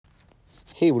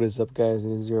Hey, what is up, guys?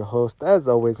 It is your host, as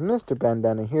always, Mr.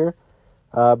 Bandana here,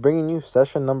 bringing you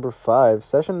session number 5.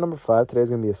 Session number 5 today is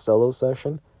going to be a solo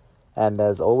session, and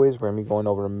as always, we're going to be going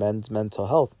over men's mental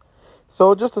health.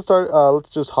 So just to start, let's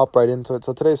just hop right into it.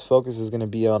 So today's focus is going to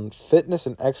be on fitness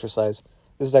and exercise.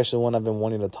 This is actually one I've been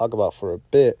wanting to talk about for a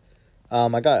bit.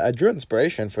 I drew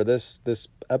inspiration for this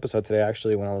episode today,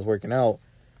 actually, when I was working out,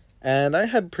 and I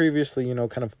had previously,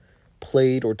 kind of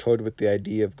played or toyed with the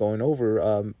idea of going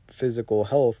over physical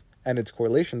health and its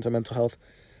correlation to mental health,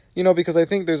 because I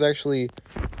think there's actually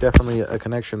definitely a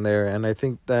connection there, and I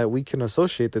think that we can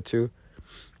associate the two.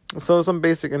 So some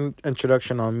basic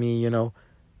introduction on me,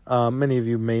 many of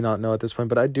you may not know at this point,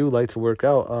 but I do like to work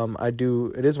out.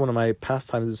 It is one of my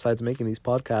pastimes besides making these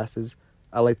podcasts is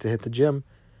I like to hit the gym,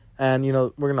 and,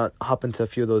 we're going to hop into a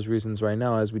few of those reasons right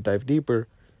now as we dive deeper,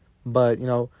 but,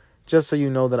 just so you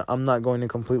know that I'm not going in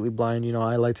completely blind,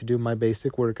 I like to do my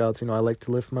basic workouts, I like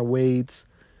to lift my weights,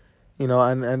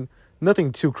 and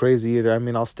nothing too crazy either. I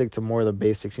mean, I'll stick to more of the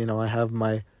basics, I have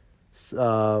my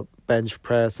bench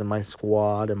press and my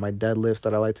squat and my deadlifts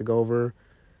that I like to go over.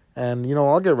 And,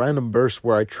 I'll get random bursts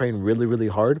where I train really, really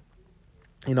hard,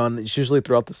 and it's usually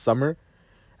throughout the summer.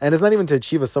 And it's not even to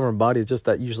achieve a summer body, it's just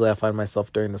that usually I find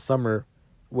myself during the summer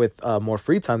with more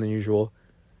free time than usual.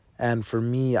 And for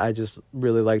me, I just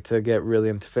really like to get really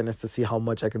into fitness to see how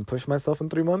much I can push myself in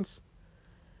 3 months.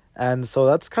 And so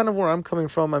that's kind of where I'm coming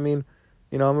from. I mean,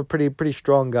 I'm a pretty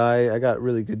strong guy. I got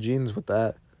really good genes with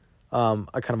that. I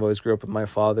kind of always grew up with my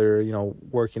father,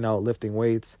 working out, lifting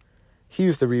weights. He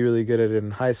used to be really good at it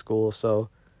in high school, so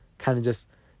kind of just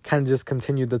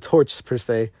continued the torch per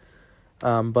se.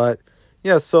 But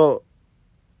yeah, so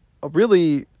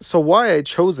why I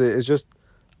chose it is just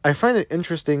I find it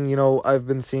interesting. I've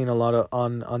been seeing a lot of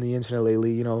on the internet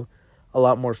lately, a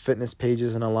lot more fitness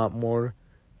pages and a lot more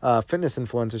fitness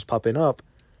influencers popping up.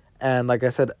 And like I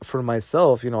said, for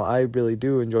myself, I really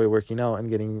do enjoy working out and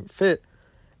getting fit.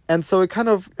 And so it kind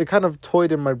of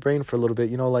toyed in my brain for a little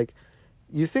bit, like,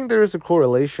 you think there is a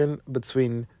correlation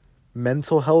between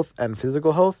mental health and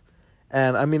physical health?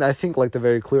 And I mean, I think like the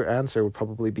very clear answer would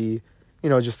probably be,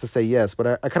 just to say yes.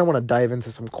 But I kind of want to dive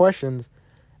into some questions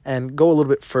and go a little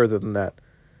bit further than that.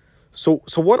 So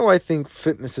what do I think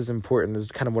fitness is important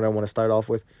is kind of what I want to start off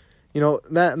with.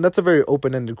 That's a very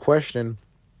open-ended question,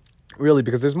 really,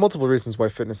 because there's multiple reasons why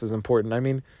fitness is important. I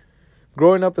mean,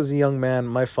 growing up as a young man,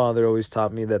 my father always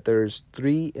taught me that there's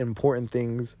 3 important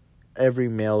things every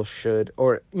male should,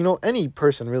 or, any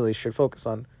person really should focus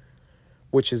on,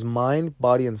 which is mind,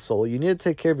 body, and soul. You need to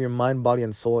take care of your mind, body,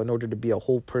 and soul in order to be a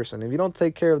whole person. If you don't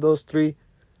take care of those 3,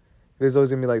 there's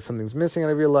always going to be like something's missing out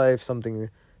of your life, something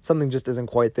just isn't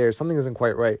quite there, something isn't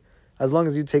quite right. As long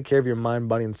as you take care of your mind,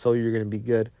 body, and soul, you're going to be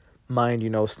good. Mind,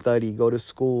 study, go to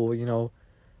school,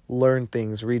 learn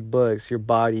things, read books. Your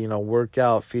body, work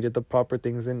out, feed it the proper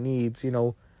things it needs,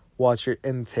 watch your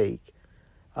intake.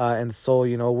 And soul,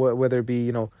 whether it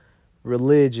be,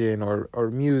 religion or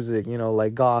music,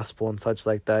 like gospel and such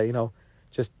like that,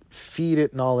 just feed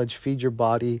it knowledge, feed your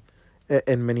body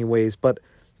in many ways. But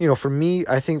for me,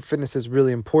 I think fitness is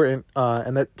really important,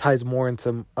 and that ties more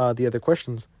into the other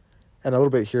questions and a little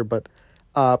bit here. But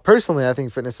personally, I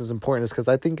think fitness is important because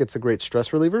I think it's a great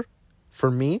stress reliever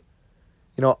for me.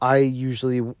 I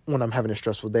usually, when I'm having a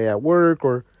stressful day at work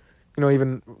or,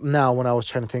 even now when I was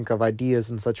trying to think of ideas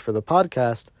and such for the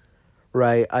podcast,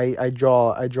 right, I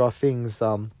draw things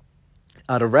out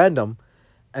of random.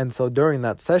 And so during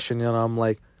that session, I'm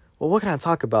like, well, what can I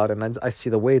talk about? And I see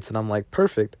the weights and I'm like,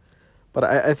 perfect. But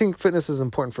I think fitness is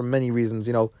important for many reasons,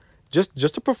 just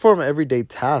to perform everyday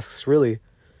tasks, really.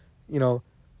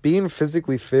 Being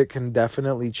physically fit can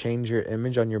definitely change your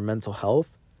image on your mental health.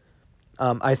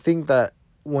 I think that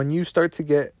when you start to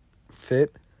get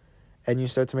fit and you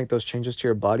start to make those changes to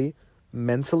your body,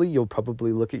 mentally, you'll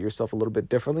probably look at yourself a little bit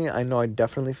differently. I know I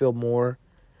definitely feel more,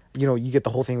 you get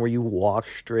the whole thing where you walk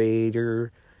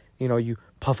straighter, you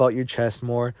puff out your chest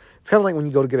more. It's kind of like when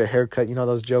you go to get a haircut,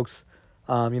 those jokes.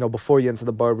 Before you enter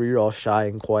the barber, you're all shy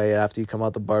and quiet. After you come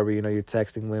out the barber, you're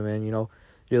texting women,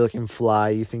 you're looking fly,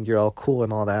 you think you're all cool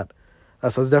and all that.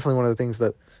 So it's definitely one of the things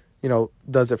that,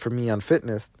 does it for me on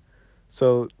fitness.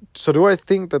 So do I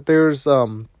think that there's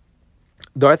a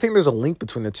link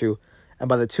between the two? And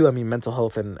by the two, I mean mental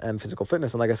health and physical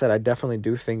fitness. And like I said, I definitely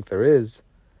do think there is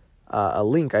a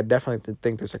link. I definitely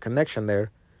think there's a connection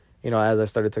there. As I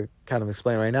started to kind of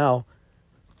explain right now,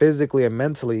 physically and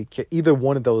mentally, either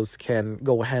one of those can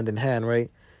go hand in hand, right?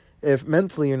 If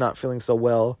mentally you're not feeling so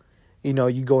well,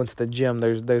 you go into the gym,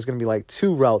 there's going to be like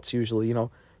 2 routes usually,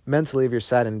 mentally, if you're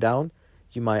sad and down,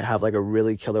 you might have like a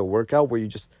really killer workout where you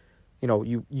just,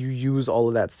 you use all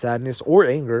of that sadness or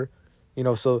anger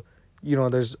So,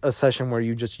 there's a session where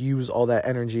you just use all that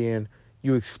energy and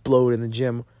you explode in the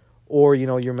gym, or,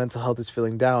 your mental health is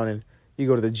feeling down and you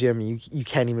go to the gym and you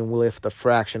can't even lift a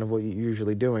fraction of what you're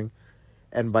usually doing,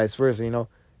 and vice versa.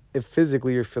 If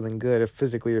physically you're feeling good, if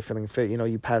physically you're feeling fit,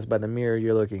 you pass by the mirror,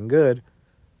 you're looking good,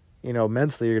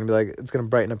 mentally you're gonna be like, it's gonna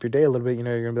brighten up your day a little bit.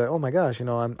 You're gonna be like, oh my gosh,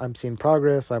 I'm seeing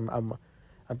progress. I'm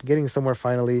getting somewhere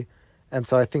finally, and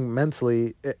so I think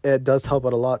mentally it does help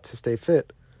out a lot to stay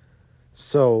fit.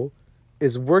 So,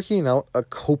 is working out a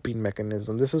coping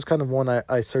mechanism? This is kind of one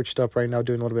I searched up right now,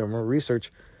 doing a little bit more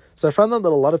research. So I found out that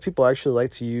a lot of people actually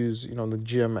like to use the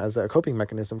gym as a coping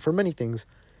mechanism for many things,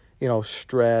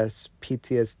 stress,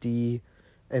 PTSD,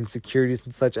 insecurities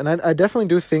and such. And I definitely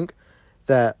do think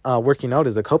that working out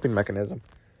is a coping mechanism,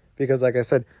 because like I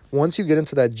said, once you get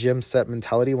into that gym set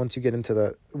mentality, once you get into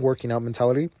the working out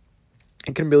mentality,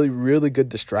 it can be a really good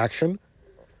distraction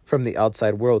from the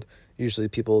outside world. Usually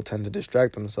people tend to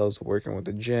distract themselves working with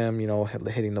the gym,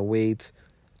 hitting the weights.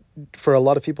 For a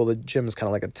lot of people, the gym is kind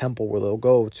of like a temple where they'll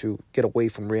go to get away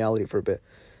from reality for a bit.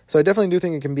 So I definitely do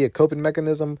think it can be a coping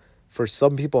mechanism for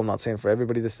some people. I'm not saying for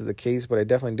everybody this is the case, but I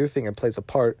definitely do think it plays a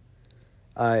part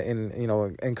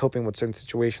in coping with certain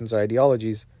situations or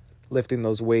ideologies. Lifting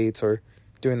those weights or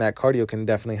doing that cardio can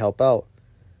definitely help out.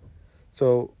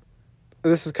 So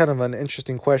this is kind of an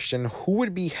interesting question. Who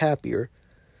would be happier?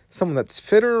 Someone that's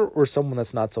fitter or someone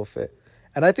that's not so fit?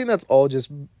 And I think that's all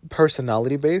just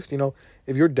personality based.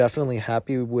 If you're definitely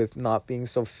happy with not being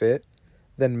so fit,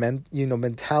 then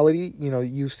mentality,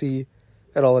 you see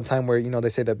it all the time where, they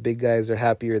say that big guys are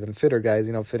happier than fitter guys.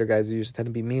 Fitter guys usually tend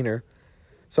to be meaner.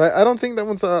 So I don't think that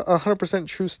one's a 100%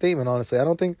 true statement, honestly. I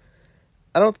don't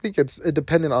think it's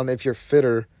dependent on if you're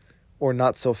fitter or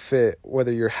not so fit,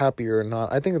 whether you're happier or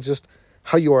not. I think it's just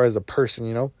how you are as a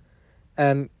person,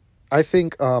 And I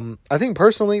think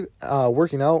personally,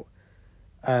 working out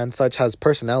and such has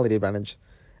personality advantage.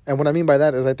 And what I mean by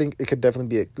that is I think it could definitely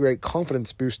be a great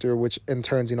confidence booster, which in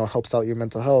turns, helps out your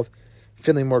mental health,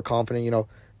 feeling more confident,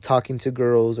 talking to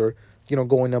girls or,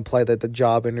 going to apply the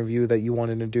job interview that you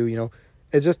wanted to do,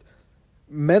 It's just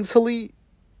mentally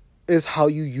is how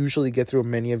you usually get through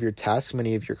many of your tasks,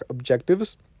 many of your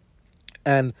objectives.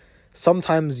 And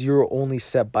sometimes you're only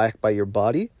set back by your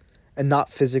body and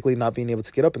not physically not being able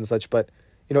to get up and such. But,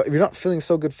 if you're not feeling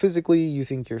so good physically, you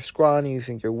think you're scrawny, you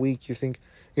think you're weak, you think,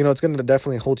 it's going to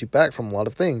definitely hold you back from a lot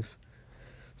of things.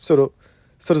 So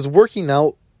does working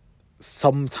out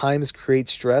sometimes create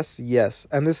stress? Yes.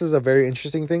 And this is a very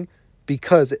interesting thing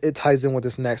because it ties in with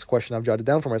this next question I've jotted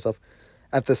down for myself.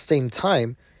 At the same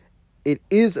time, it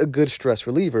is a good stress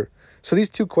reliever. So these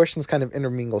two questions kind of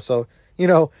intermingle. So,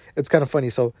 it's kind of funny.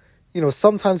 So,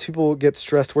 sometimes people get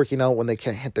stressed working out when they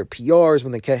can't hit their PRs,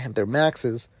 when they can't hit their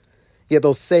maxes. Yet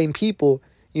those same people,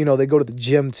 they go to the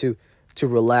gym to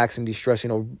relax and de-stress,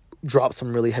 drop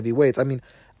some really heavy weights. I mean,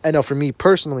 I know for me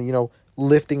personally,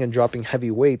 lifting and dropping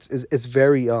heavy weights is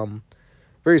very,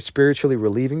 very spiritually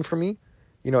relieving for me.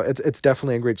 It's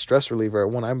definitely a great stress reliever.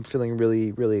 When I'm feeling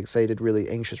really, really excited, really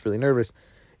anxious, really nervous,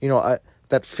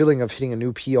 that feeling of hitting a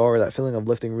new PR, that feeling of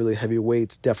lifting really heavy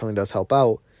weights definitely does help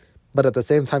out. But at the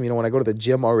same time, when I go to the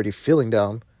gym already feeling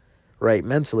down, right,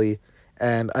 mentally,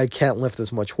 and I can't lift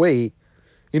as much weight,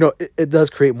 it does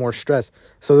create more stress.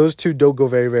 So those two don't go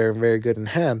very, very, very good in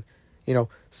hand.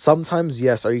 Sometimes,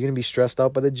 yes, are you going to be stressed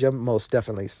out by the gym? Most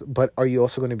definitely. But are you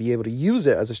also going to be able to use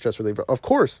it as a stress reliever? Of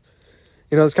course.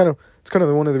 It's kind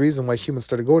of one of the reasons why humans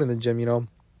started going to the gym,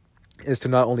 is to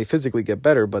not only physically get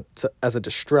better, but as a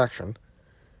distraction.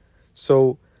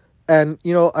 So, and,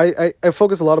 I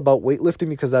focus a lot about weightlifting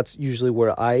because that's usually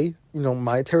where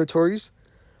my territories.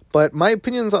 But my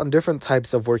opinions on different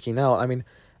types of working out, I mean,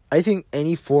 I think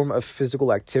any form of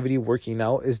physical activity working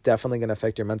out is definitely going to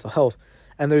affect your mental health.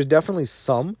 And there's definitely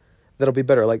some that'll be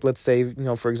better. Like, let's say,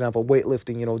 for example,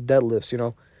 weightlifting,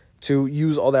 deadlifts, to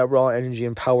use all that raw energy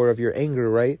and power of your anger,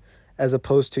 right? As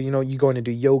opposed to, you going to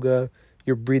do yoga,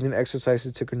 your breathing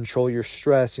exercises to control your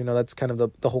stress. That's kind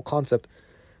of the whole concept.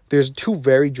 There's two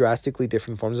very drastically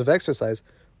different forms of exercise,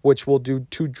 which will do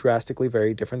two drastically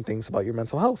very different things about your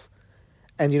mental health.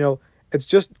 And, it's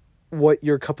just what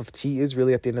your cup of tea is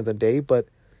really at the end of the day. But,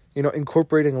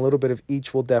 incorporating a little bit of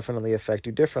each will definitely affect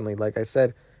you differently. Like I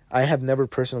said, I have never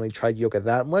personally tried yoga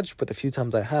that much, but the few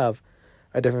times I have,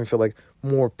 I definitely feel like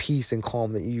more peace and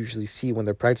calm that you usually see when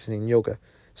they're practicing yoga.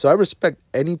 So I respect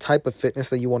any type of fitness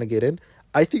that you want to get in.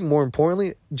 I think more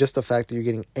importantly, just the fact that you're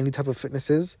getting any type of fitness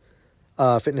in, is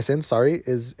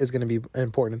going to be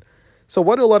important. So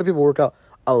why do a lot of people work out?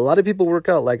 A lot of people work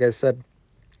out, like I said,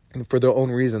 for their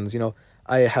own reasons.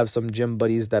 I have some gym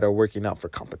buddies that are working out for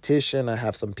competition. I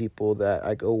have some people that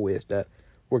I go with that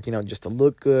working out just to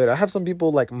look good. I have some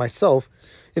people like myself,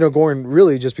 going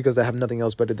really just because they have nothing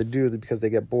else better to do, because they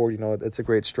get bored. It's a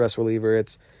great stress reliever.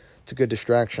 It's a good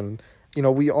distraction.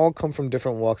 We all come from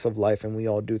different walks of life, and we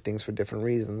all do things for different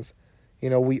reasons.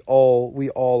 We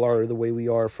all are the way we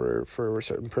are for a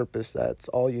certain purpose that's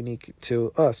all unique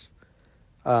to us.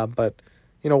 But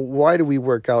why do we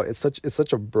work out? It's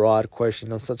such a broad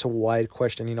question. It's such a wide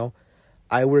question.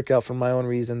 I work out for my own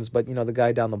reasons, but the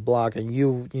guy down the block and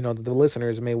the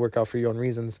listeners may work out for your own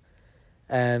reasons.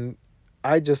 And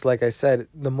like I said,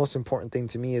 the most important thing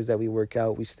to me is that we work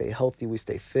out, we stay healthy, we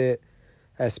stay fit,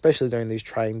 especially during these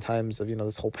trying times of,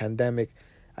 this whole pandemic.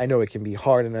 I know it can be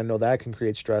hard, and I know that can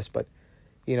create stress, but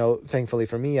thankfully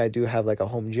for me, I do have like a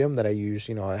home gym that I use.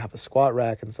 I have a squat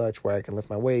rack and such where I can lift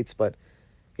my weights, but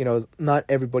not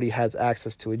everybody has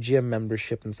access to a gym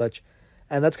membership and such.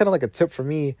 And that's kind of like a tip for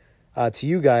me, to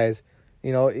you guys.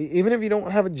 Even if you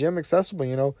don't have a gym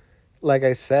accessible, like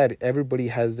I said, everybody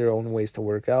has their own ways to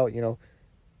work out.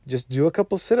 Just do a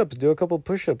couple sit-ups, do a couple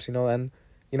push-ups, and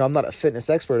I'm not a fitness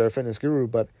expert or a fitness guru,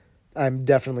 but I'm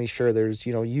definitely sure there's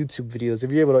YouTube videos.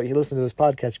 If you're able to listen to this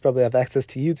podcast, you probably have access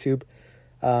to YouTube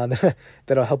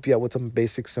that'll help you out with some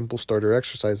basic simple starter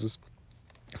exercises.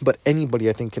 But anybody,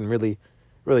 I think, can really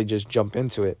just jump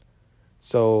into it.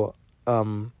 So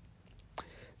and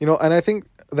I think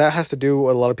that has to do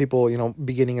with a lot of people,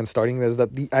 beginning and starting. Is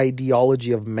that the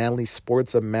ideology of manly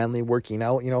sports, of manly working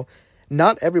out.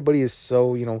 Not everybody is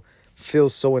so,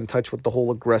 feels so in touch with the whole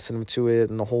aggressiveness to it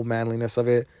and the whole manliness of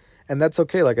it. And that's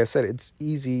okay. Like I said, it's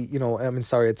easy,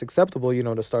 it's acceptable,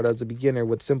 to start as a beginner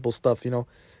with simple stuff.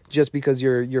 Just because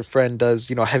your friend does,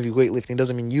 heavy weightlifting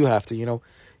doesn't mean you have to.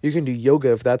 You can do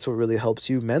yoga if that's what really helps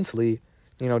you mentally.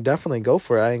 Definitely go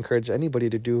for it. I encourage anybody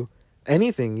to do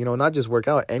anything, not just work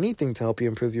out, anything to help you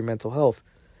improve your mental health,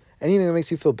 anything that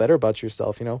makes you feel better about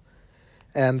yourself,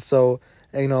 And so,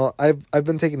 I've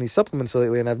been taking these supplements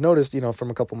lately, and I've noticed, from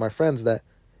a couple of my friends that,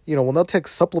 when they'll take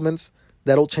supplements,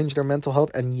 that'll change their mental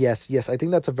health. And yes, I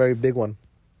think that's a very big one.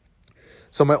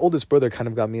 So my oldest brother kind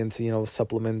of got me into,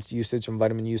 supplements usage and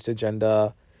vitamin usage. And,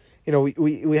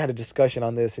 we had a discussion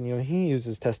on this, and, he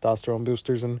uses testosterone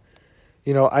boosters. And,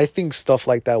 I think stuff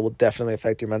like that will definitely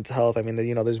affect your mental health. I mean,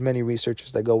 there's many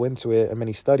researchers that go into it and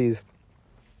many studies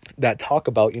that talk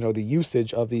about, the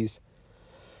usage of these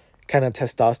kind of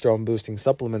testosterone boosting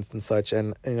supplements and such,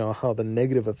 and, how the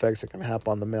negative effects it can have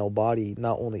on the male body,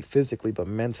 not only physically, but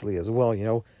mentally as well,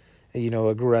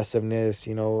 aggressiveness,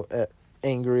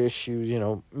 anger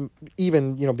issues,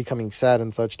 even, becoming sad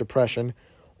and such, depression,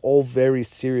 all very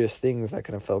serious things that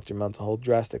can affect your mental health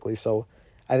drastically. So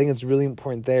I think it's really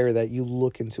important there that you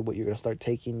look into what you're going to start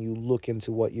taking, you look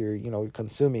into what you're,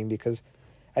 consuming, because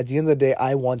at the end of the day,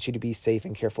 I want you to be safe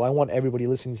and careful. I want everybody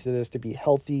listening to this to be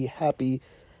healthy, happy,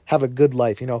 have a good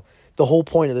life. The whole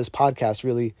point of this podcast,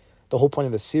 really, the whole point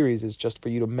of the series is just for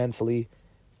you to mentally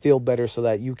feel better so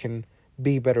that you can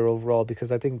be better overall,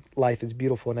 because I think life is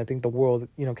beautiful, and I think the world,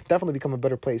 can definitely become a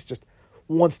better place just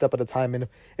one step at a time. And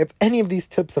if any of these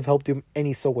tips have helped you in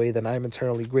any so way, then I'm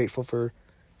eternally grateful for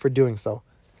doing so.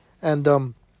 And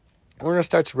we're going to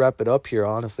start to wrap it up here,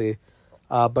 honestly.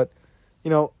 But,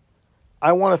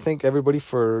 I want to thank everybody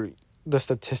for the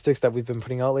statistics that we've been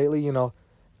putting out lately.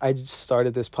 I just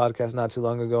started this podcast not too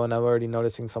long ago, and I'm already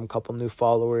noticing some couple new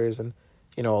followers and,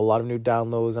 a lot of new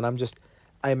downloads. And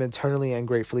I am eternally and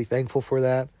gratefully thankful for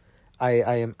that.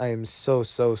 I am so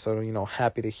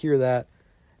happy to hear that.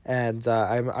 And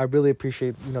I really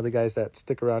appreciate, the guys that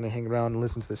stick around and hang around and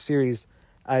listen to the series.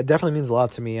 It definitely means a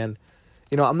lot to me. And,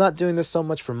 I'm not doing this so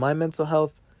much for my mental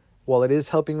health. While it is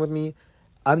helping with me,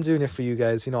 I'm doing it for you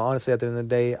guys. Honestly, at the end of the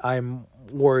day, I'm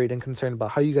worried and concerned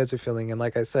about how you guys are feeling. And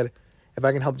like I said, if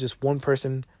I can help just one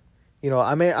person,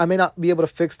 I may not be able to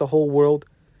fix the whole world,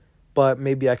 but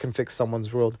maybe I can fix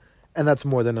someone's world. And that's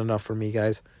more than enough for me,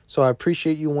 guys. So I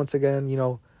appreciate you once again.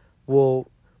 We'll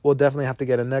definitely have to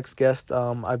get a next guest.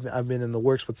 I've been in the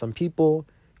works with some people,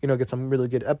 get some really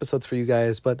good episodes for you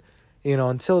guys. But,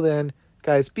 until then,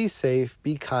 guys, be safe,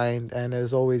 be kind. And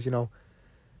as always,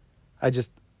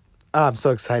 I'm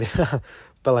so excited.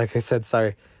 But like I said,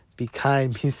 sorry, be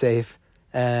kind, be safe,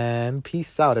 and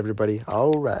peace out, everybody.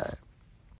 All right.